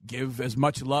give as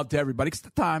much love to everybody. Because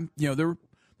at the time,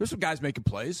 there's some guys making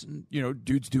plays, and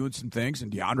dudes doing some things,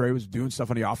 and DeAndre was doing stuff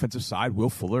on the offensive side, Will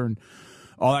Fuller, and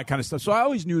all that kind of stuff. So I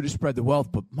always knew to spread the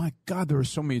wealth. But my God, there were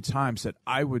so many times that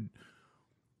I would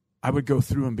go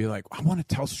through and be like, I want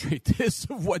to telestrate this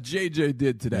of what JJ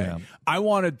did today. Yeah. I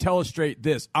want to telestrate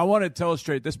this. I want to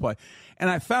telestrate this play. And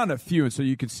I found a few, and so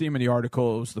you can see them in the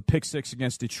article. It was the pick six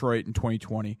against Detroit in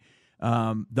 2020,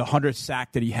 the 100th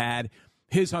sack that he had,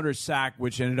 his 100th sack,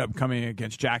 which ended up coming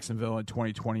against Jacksonville in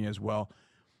 2020 as well.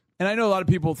 And I know a lot of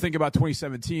people think about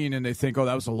 2017, and they think,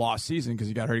 that was a lost season because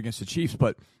he got hurt against the Chiefs.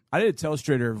 But I did a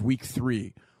telestrator of week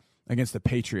 3 against the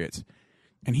Patriots.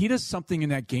 And he does something in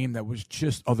that game that was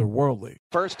just otherworldly.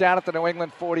 First down at the New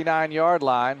England 49-yard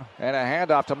line, and a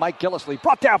handoff to Mike Gillislee,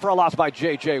 brought down for a loss by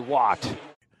J.J. Watt.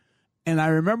 And I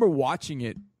remember watching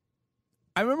it.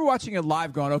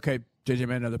 Live going, okay, J.J.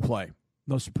 made another play.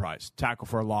 No surprise. Tackle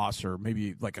for a loss or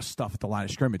maybe like a stuff at the line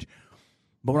of scrimmage.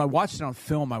 But when I watched it on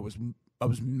film, I was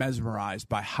mesmerized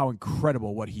by how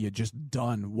incredible what he had just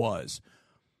done was.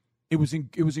 It was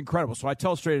incredible. So I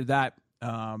telestrated that.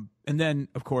 And then,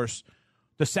 of course,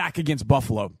 the sack against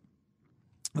Buffalo,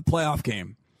 the playoff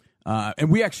game.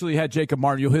 And we actually had Jacob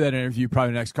Martin. You'll hear that interview probably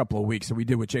in the next couple of weeks that we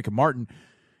did with Jacob Martin.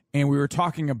 And we were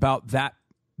talking about that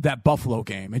Buffalo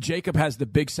game. And Jacob has the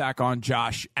big sack on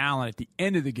Josh Allen at the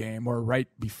end of the game or right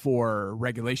before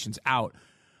regulation's out.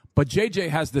 But JJ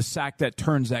has the sack that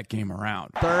turns that game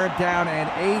around. 3rd down and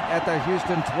 8 at the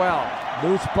Houston 12.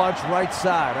 Loose bunch right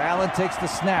side. Allen takes the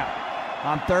snap.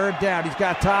 On 3rd down, he's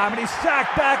got time, and he's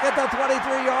sacked back at the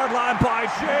 23-yard line by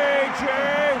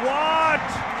J.J. Watt,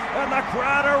 and the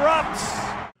crowd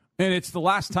erupts. And it's the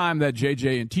last time that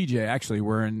JJ and TJ actually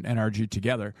were in NRG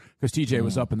together, because TJ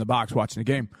was up in the box watching the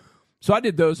game. So I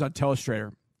did those on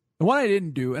Telestrator. The one I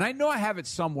didn't do, and I know I have it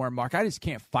somewhere, Mark, I just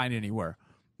can't find it anywhere,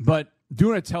 but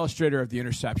doing a Telestrator of the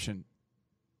interception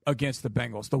against the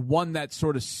Bengals, the one that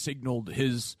sort of signaled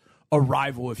his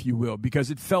arrival, if you will,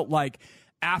 because it felt like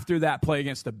after that play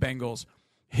against the Bengals,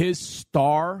 his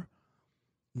star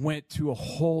went to a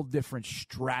whole different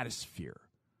stratosphere.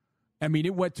 I mean,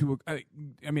 it went to,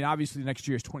 obviously next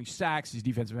year is 20 sacks, he's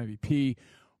defensive MVP,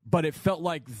 but it felt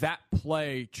like that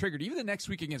play triggered, even the next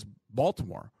week against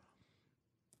Baltimore.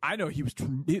 I know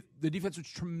the defense was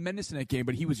tremendous in that game,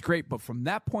 but he was great. But from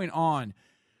that point on,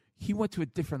 he went to a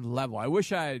different level. I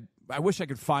wish I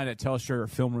could find that Telestrator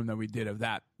film room that we did of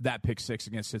that pick six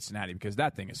against Cincinnati, because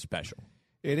that thing is special.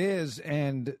 It is,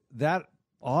 and that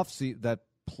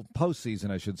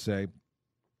postseason, I should say,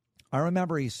 I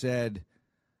remember he said,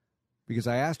 because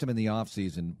I asked him in the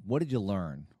offseason, what did you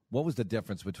learn? What was the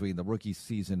difference between the rookie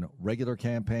season regular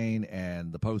campaign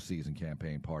and the postseason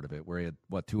campaign part of it, where he had,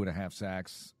 2.5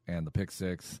 sacks and the pick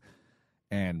six,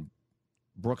 and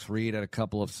Brooks Reed had a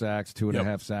couple of sacks,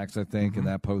 2.5 sacks, I think, in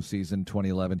that postseason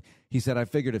 2011. He said, I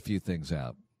figured a few things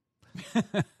out.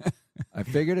 I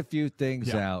figured a few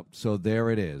things out, so there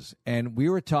it is. And we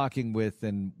were talking with,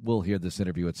 and we'll hear this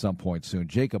interview at some point soon,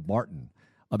 Jacob Martin,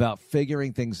 about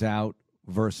figuring things out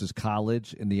versus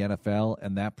college in the NFL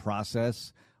and that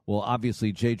process. Well,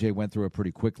 obviously, JJ went through it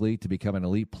pretty quickly to become an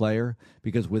elite player,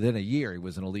 because within a year, he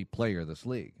was an elite player of this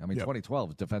league. I mean, 2012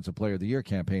 was Defensive Player of the Year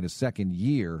campaign, his second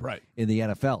year in the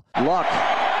NFL. Luck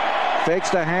fakes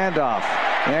the handoff,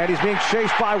 and he's being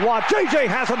chased by Watt. JJ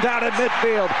has him down at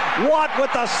midfield. Watt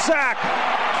with the sack.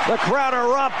 The crowd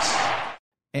erupts.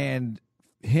 And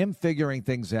him figuring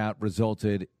things out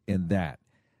resulted in that.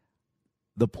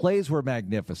 The plays were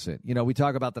magnificent. You know, we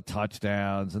talk about the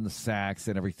touchdowns and the sacks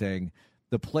and everything.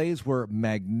 The plays were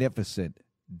magnificent.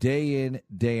 Day in,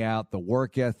 day out, the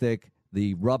work ethic,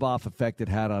 the rub-off effect it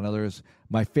had on others.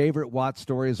 My favorite Watt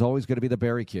story is always going to be the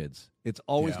Barry kids. It's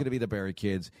always going to be the Barry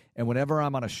kids. And whenever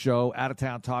I'm on a show,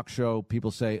 out-of-town talk show,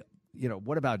 people say, you know,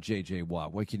 what about J.J.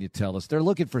 Watt? What can you tell us? They're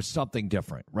looking for something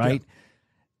different, right?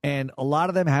 Yeah. And a lot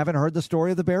of them haven't heard the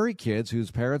story of the Barry kids,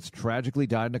 whose parents tragically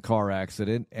died in a car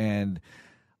accident. And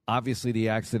obviously the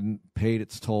accident paid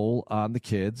its toll on the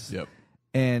kids. Yep.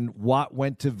 And Watt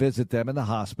went to visit them in the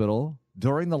hospital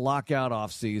during the lockout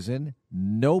offseason.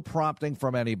 No prompting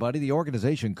from anybody. The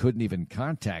organization couldn't even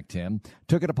contact him.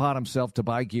 Took it upon himself to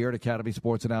buy gear at Academy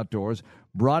Sports and Outdoors,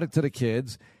 brought it to the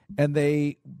kids, and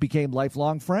they became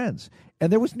lifelong friends.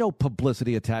 And there was no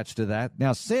publicity attached to that.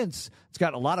 Now, since it's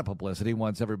gotten a lot of publicity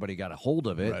once everybody got a hold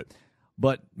of it,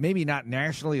 but maybe not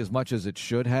nationally as much as it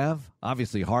should have.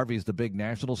 Obviously, Harvey's the big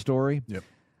national story. Yep.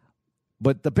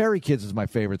 But the Barry kids is my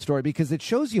favorite story because it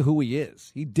shows you who he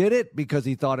is. He did it because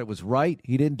he thought it was right.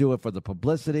 He didn't do it for the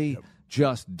publicity,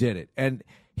 just did it. And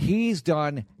he's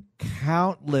done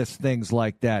countless things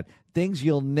like that, things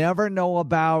you'll never know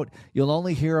about. You'll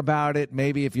only hear about it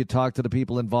maybe if you talk to the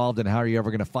people involved, and how are you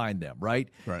ever going to find them, right?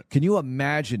 Can you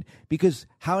imagine? Because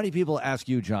how many people ask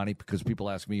you, Johnny, because people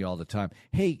ask me all the time,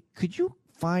 hey, could you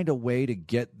find a way to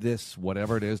get this,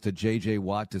 whatever it is, to J.J.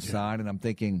 Watt to sign? And I'm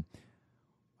thinking,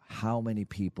 how many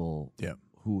people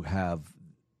who have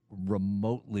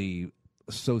remotely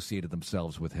associated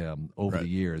themselves with him over the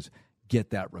years get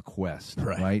that request,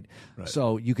 right?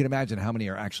 So you can imagine how many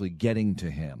are actually getting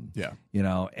to him. You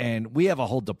know, and we have a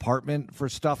whole department for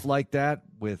stuff like that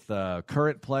with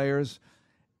current players,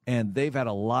 and they've had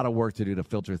a lot of work to do to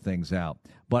filter things out.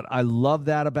 But I love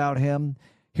that about him.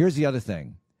 Here's the other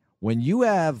thing. When you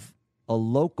have a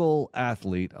local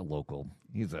athlete,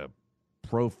 he's a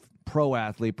pro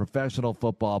athlete, professional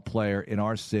football player in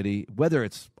our city, whether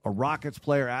it's a Rockets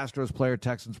player, Astros player,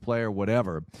 Texans player,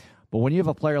 whatever. But when you have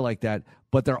a player like that,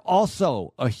 but they're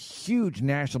also a huge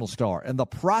national star, and the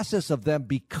process of them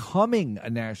becoming a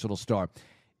national star,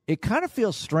 it kind of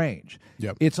feels strange.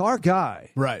 It's our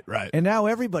guy. Right. And now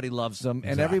everybody loves him,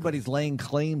 and everybody's laying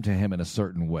claim to him in a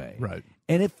certain way.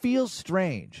 And it feels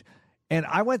strange. And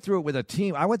I went through it with a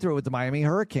team. I went through it with the Miami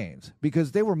Hurricanes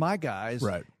because they were my guys.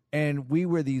 And we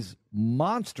were these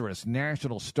monstrous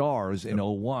national stars in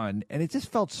 01, and it just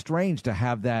felt strange to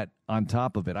have that on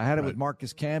top of it. I had it with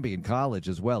Marcus Camby in college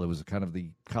as well. It was kind of the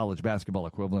college basketball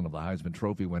equivalent of the Heisman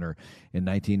Trophy winner in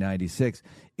 1996.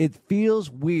 It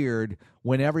feels weird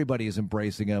when everybody is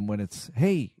embracing him, when it's,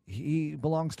 hey, he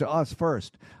belongs to us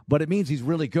first. But it means he's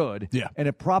really good, and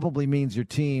it probably means your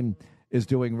team is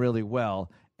doing really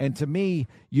well. And to me,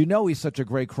 he's such a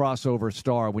great crossover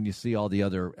star when you see all the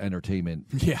other entertainment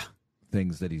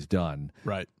things that he's done.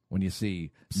 Right. When you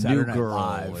see Saturday New Girl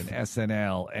Night Live and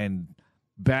SNL and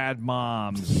Bad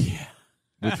Moms,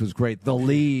 which was great. The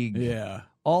League. Yeah.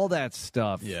 All that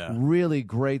stuff. Yeah. Really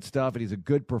great stuff. And he's a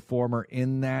good performer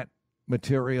in that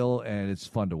material, and it's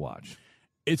fun to watch.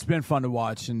 It's been fun to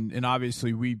watch, and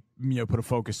obviously we put a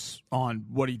focus on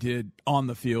what he did on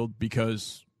the field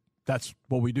because that's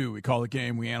what we do. We call the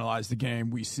game. We analyze the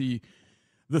game. We see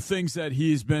the things that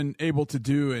he's been able to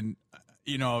do, and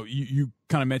you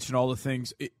kind of mentioned all the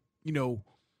things.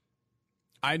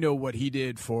 I know what he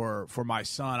did for my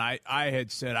son. I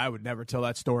had said I would never tell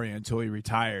that story until he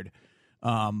retired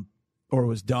or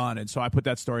was done. And so I put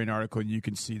that story in an article, and you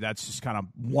can see that's just kind of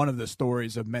one of the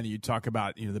stories of many. You talk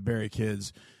about, the Berry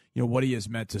kids, what he has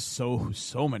meant to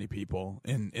so many people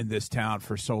in this town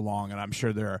for so long. And I'm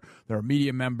sure there are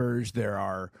media members, there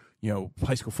are,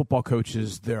 high school football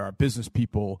coaches, there are business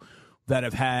people that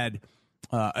have had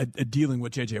a dealing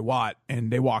with J.J. Watt, and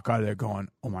they walk out of there going,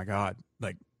 oh, my God,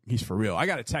 like, he's for real. I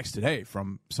got a text today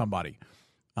from somebody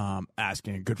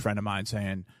asking, a good friend of mine,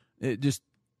 saying, just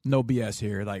no BS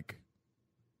here. Like,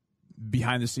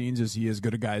 behind the scenes, is he as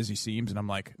good a guy as he seems? And I'm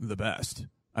like, the best.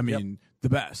 I mean, the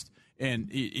best. And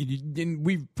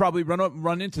we've probably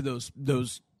run into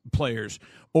those players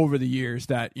over the years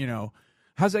that,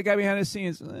 how's that guy behind the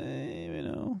scenes?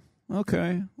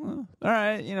 Okay, well, all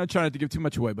right. Trying not to give too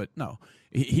much away, but no,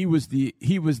 he was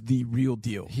the real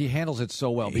deal. He handles it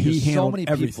so well because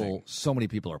so many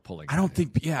people are pulling. I don't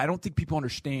think people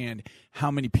understand how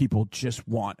many people just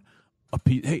want a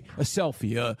piece. Hey, a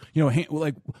selfie.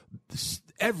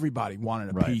 Everybody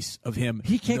wanted a piece of him.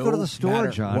 He can't go to the store,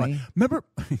 Johnny.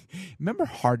 Remember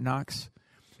Hard Knocks?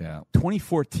 Yeah.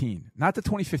 2014, not the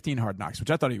 2015 Hard Knocks, which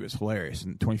I thought he was hilarious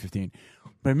in 2015.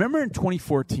 But I remember in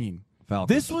 2014.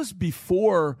 Falcons. This was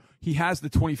before he has the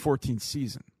 2014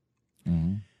 season.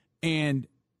 Mm-hmm. And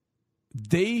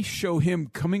they show him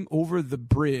coming over the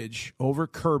bridge, over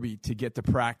Kirby, to get to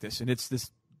practice. And it's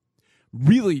this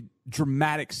really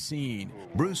dramatic scene.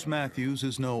 Bruce Matthews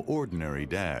is no ordinary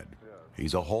dad.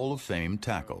 He's a Hall of Fame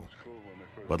tackle.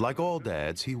 But like all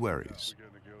dads, he worries.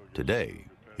 Today,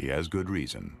 he has good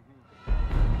reason.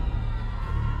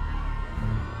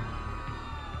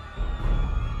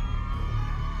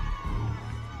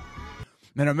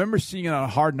 And I remember seeing it on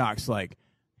Hard Knocks, like,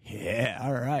 yeah,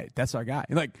 all right, that's our guy.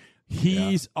 Like,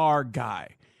 he's our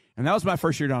guy. And that was my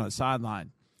first year down on the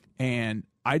sideline. And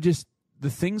the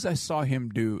things I saw him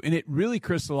do, and it really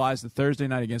crystallized the Thursday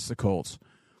night against the Colts,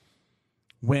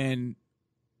 when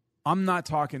I'm not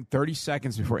talking 30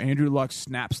 seconds before Andrew Luck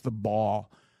snaps the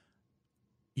ball,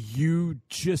 you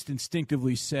just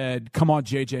instinctively said, come on,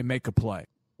 JJ, make a play.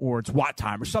 Or it's Watt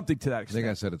time, or something to that extent. I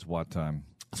think I said it's Watt time.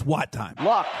 It's Watt time.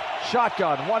 Luck,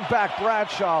 shotgun, one back,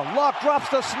 Bradshaw. Luck drops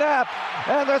the snap,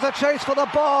 and there's a chase for the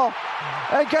ball.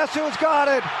 And guess who's got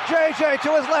it? JJ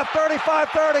to his left,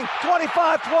 35-30,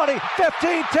 25-20,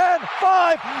 15-10,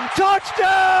 5.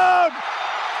 Touchdown!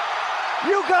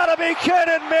 You gotta be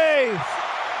kidding me!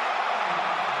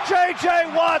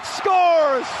 JJ Watt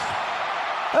scores!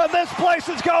 And this place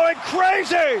is going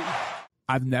crazy!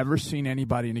 I've never seen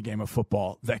anybody in a game of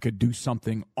football that could do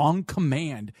something on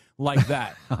command like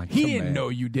that. He didn't know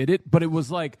you did it, but it was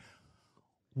like,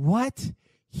 what?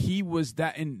 He was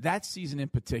that, in that season in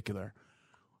particular,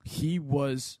 he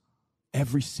was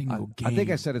every single game. I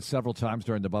think I said it several times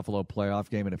during the Buffalo playoff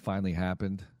game, and it finally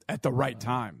happened. At the right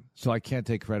time. So I can't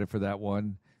take credit for that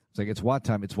one. It's like, it's Watt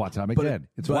time. It's Watt time again.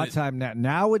 It's Watt time now.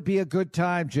 Now would be a good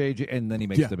time, JJ. And then he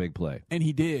makes the big play. And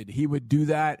he did. He would do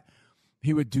that.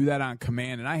 He would do that on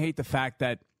command. And I hate the fact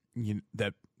that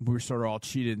that we were sort of all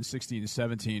cheated in 16 and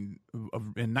 17,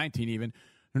 in 19 even.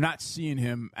 We're not seeing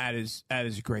him at his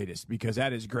greatest, because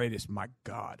at his greatest, my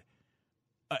God,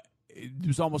 it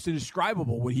was almost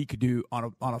indescribable what he could do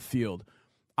on a field.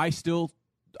 I still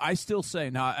say,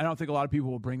 now I don't think a lot of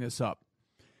people will bring this up,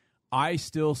 I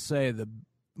still say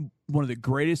one of the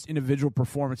greatest individual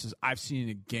performances I've seen in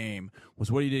a game was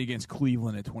what he did against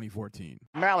Cleveland in 2014.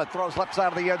 Mallett throws left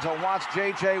side of the end zone, wants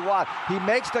J.J. Watt. He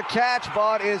makes the catch,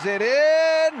 but is it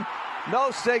in?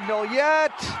 No signal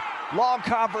yet. Long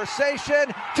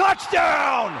conversation.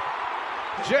 Touchdown!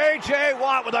 J.J.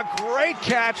 Watt with a great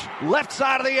catch, left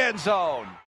side of the end zone.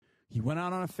 He went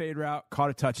out on a fade route, caught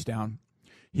a touchdown.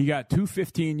 He got 2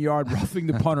 15-yard roughing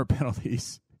the punter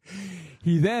penalties.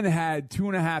 He then had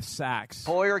 2.5 sacks.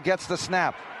 Hoyer gets the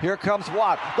snap. Here comes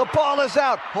Watt. The ball is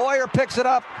out. Hoyer picks it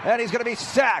up, and he's going to be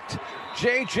sacked.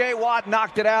 J.J. Watt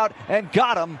knocked it out and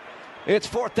got him. It's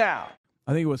 4th down.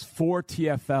 I think it was 4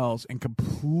 TFLs and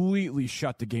completely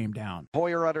shut the game down.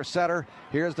 Hoyer under center.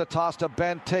 Here's the toss to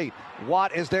Ben Tate.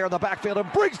 Watt is there in the backfield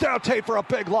and brings down Tate for a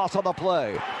big loss on the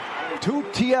play. 2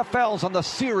 TFLs on the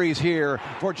series here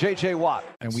for J.J. Watt.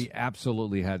 And we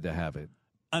absolutely had to have it.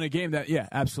 On a game that, yeah,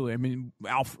 absolutely. I mean,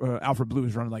 Alfred Blue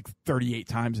was running like 38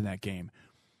 times in that game.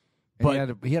 But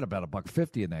he had about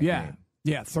 $150 in that game.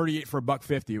 Yeah, 38 for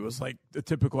 $150. It was like the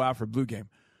typical Alfred Blue game.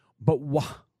 But what?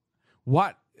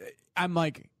 I'm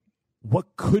like,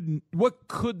 what could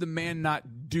the man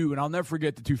not do? And I'll never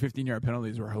forget the 2 15-yard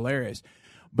penalties were hilarious.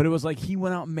 But it was like he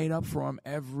went out and made up for him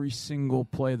every single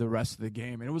play the rest of the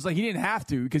game. And it was like he didn't have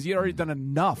to because he had already done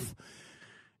enough.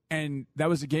 And that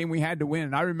was a game we had to win.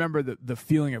 And I remember the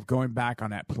feeling of going back on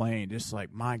that plane, just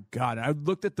like, my God. And I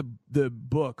looked at the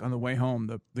book on the way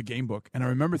home, the game book, and I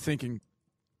remember thinking,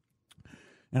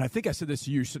 and I think I said this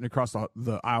to you sitting across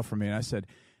the aisle from me, and I said,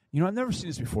 I've never seen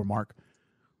this before, Mark.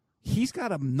 He's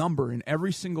got a number in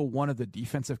every single one of the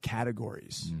defensive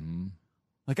categories. Mm-hmm.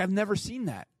 Like, I've never seen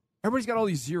that. Everybody's got all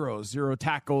these zeros, 0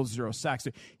 tackles, 0 sacks.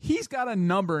 He's got a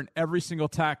number in every single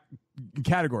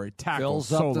category. Tackles,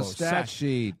 fills up solos, the stat sacks,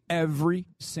 sheet. Every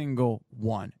single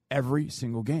one. Every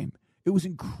single game. It was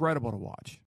incredible to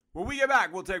watch. When we get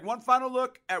back, we'll take one final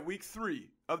look at Week 3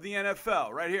 of the NFL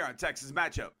right here on Texans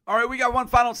Matchup. All right, we got one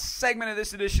final segment of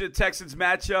this edition of Texans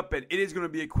Matchup, and it is going to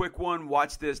be a quick one.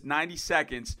 Watch this, 90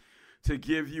 seconds to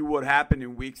give you what happened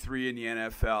in Week 3 in the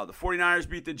NFL. The 49ers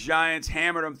beat the Giants,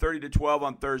 hammered them 30-12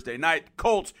 on Thursday night.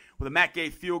 Colts, with a Matt Gay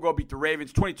field goal, beat the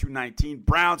Ravens 22-19.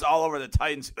 Browns all over the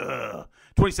Titans,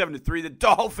 27-3. The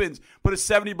Dolphins put a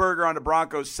 70-burger on the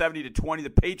Broncos, 70-20. The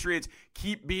Patriots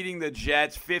keep beating the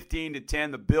Jets,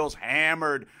 15-10. The Bills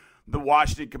hammered the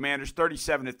Washington Commanders,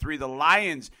 37-3. The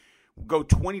Lions go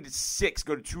 20-6,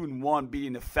 go to 2-1,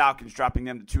 beating the Falcons, dropping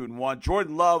them to 2-1.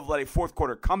 Jordan Love led a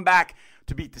fourth-quarter comeback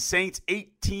to beat the Saints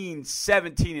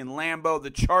 18-17 in Lambeau. The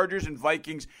Chargers and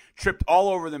Vikings tripped all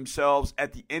over themselves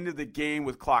at the end of the game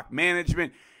with clock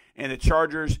management, and the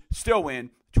Chargers still win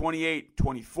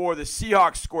 28-24. The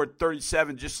Seahawks scored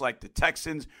 37, just like the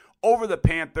Texans, over the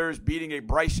Panthers, beating a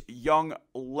Bryce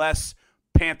Young-less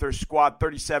Panthers squad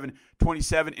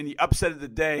 37-27 in the upset of the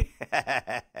day.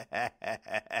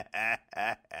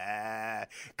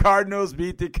 Cardinals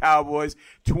beat the Cowboys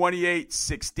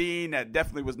 28-16. That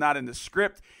definitely was not in the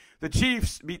script. The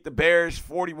Chiefs beat the Bears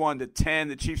 41-10.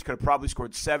 The Chiefs could have probably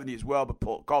scored 70 as well, but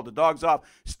called the dogs off.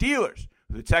 Steelers,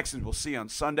 who the Texans will see on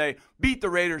Sunday, beat the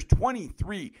Raiders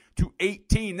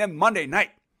 23-18. Then Monday night,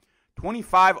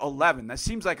 25-11. That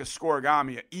seems like a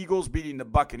scoregami. Eagles beating the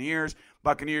Buccaneers.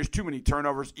 Buccaneers, too many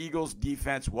turnovers. Eagles'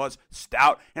 defense was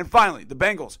stout. And finally, the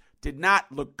Bengals did not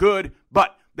look good,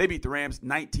 but they beat the Rams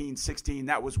 19-16.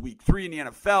 That was Week 3 in the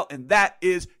NFL, and that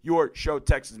is your Show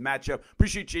Texans Matchup.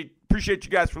 Appreciate you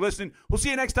guys for listening. We'll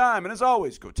see you next time, and as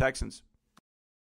always, go Texans.